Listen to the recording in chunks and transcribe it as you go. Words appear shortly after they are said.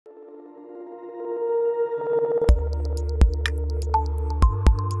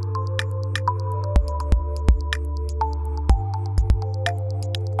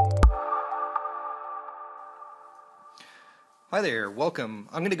Hi there, welcome.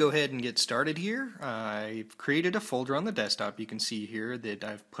 I'm going to go ahead and get started here. I've created a folder on the desktop. You can see here that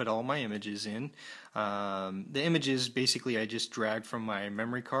I've put all my images in. The images basically I just dragged from my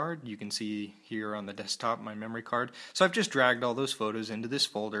memory card. You can see here on the desktop my memory card. So I've just dragged all those photos into this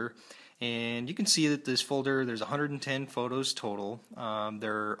folder. And you can see that this folder, there's 110 photos total.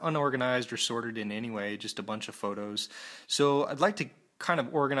 They're unorganized or sorted in any way, just a bunch of photos. So I'd like to kind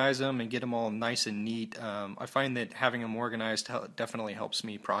of organize them and get them all nice and neat. I find that having them organized definitely helps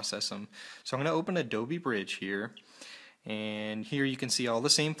me process them. So I'm going to open Adobe Bridge here, and here you can see all the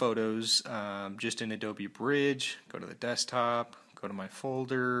same photos just in Adobe Bridge. Go to the desktop, go to my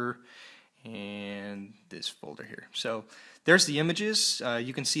folder, and this folder here. So there's the images.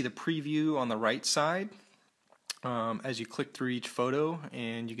 You can see the preview on the right side as you click through each photo,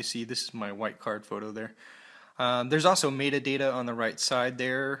 and you can see this is my white card photo there. There's also metadata on the right side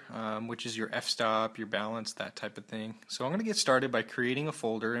there, which is your f-stop, your balance, that type of thing. So I'm going to get started by creating a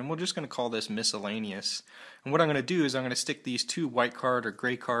folder, and we're just going to call this miscellaneous. And what I'm going to do is I'm going to stick these two white card or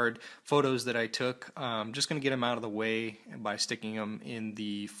gray card photos that I took. I'm just going to get them out of the way by sticking them in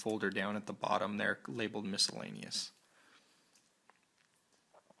the folder down at the bottom there, labeled miscellaneous.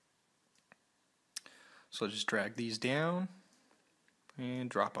 So I'll just drag these down and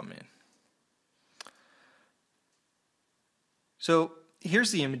drop them in. So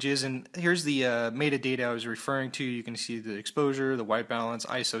here's the images, and here's the metadata I was referring to. You can see the exposure, the white balance,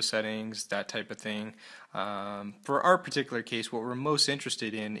 ISO settings, that type of thing. For our particular case, what we're most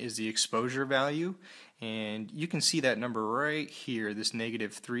interested in is the exposure value, and you can see that number right here, this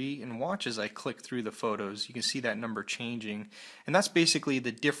 -3, and watch as I click through the photos. You can see that number changing, and that's basically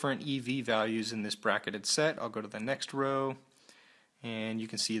the different EV values in this bracketed set. I'll go to the next row. And you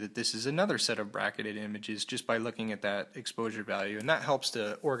can see that this is another set of bracketed images just by looking at that exposure value, and that helps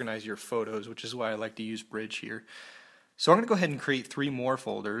to organize your photos, which is why I like to use Bridge here. So I'm going to go ahead and create 3 more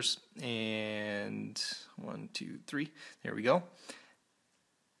folders, and 1, 2, 3, there we go.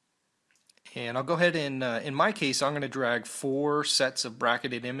 And I'll go ahead and, in my case, I'm going to drag 4 sets of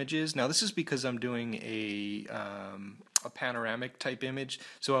bracketed images. Now this is because I'm doing a panoramic type image.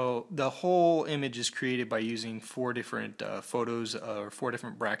 So the whole image is created by using 4 different photos or 4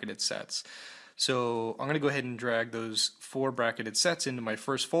 different bracketed sets. So I'm going to go ahead and drag those 4 bracketed sets into my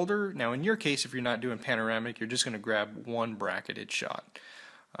first folder. Now in your case, if you're not doing panoramic, you're just going to grab 1 bracketed shot.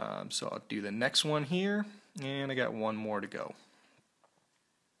 So I'll do the next one here, and I got 1 more to go.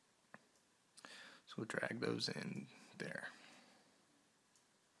 So we'll drag those in there.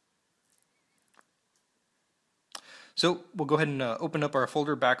 So we'll go ahead and open up our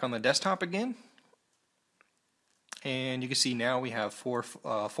folder back on the desktop again. And you can see now we have 4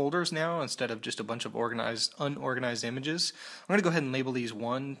 folders now instead of just a bunch of unorganized images. I'm going to go ahead and label these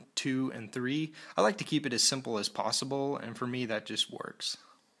 1, 2, and 3. I like to keep it as simple as possible, and for me that just works.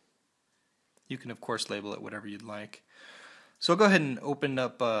 You can of course label it whatever you'd like. So I'll go ahead and open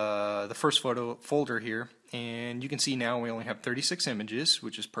up the first photo folder here, and you can see now we only have 36 images,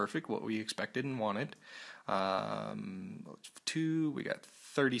 which is perfect, what we expected and wanted. 2, we got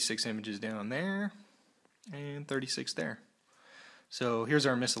 36 images down there, and 36 there. So here's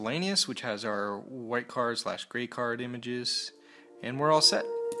our miscellaneous, which has our white card / gray card images, and we're all set.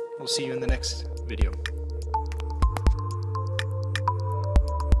 We'll see you in the next video.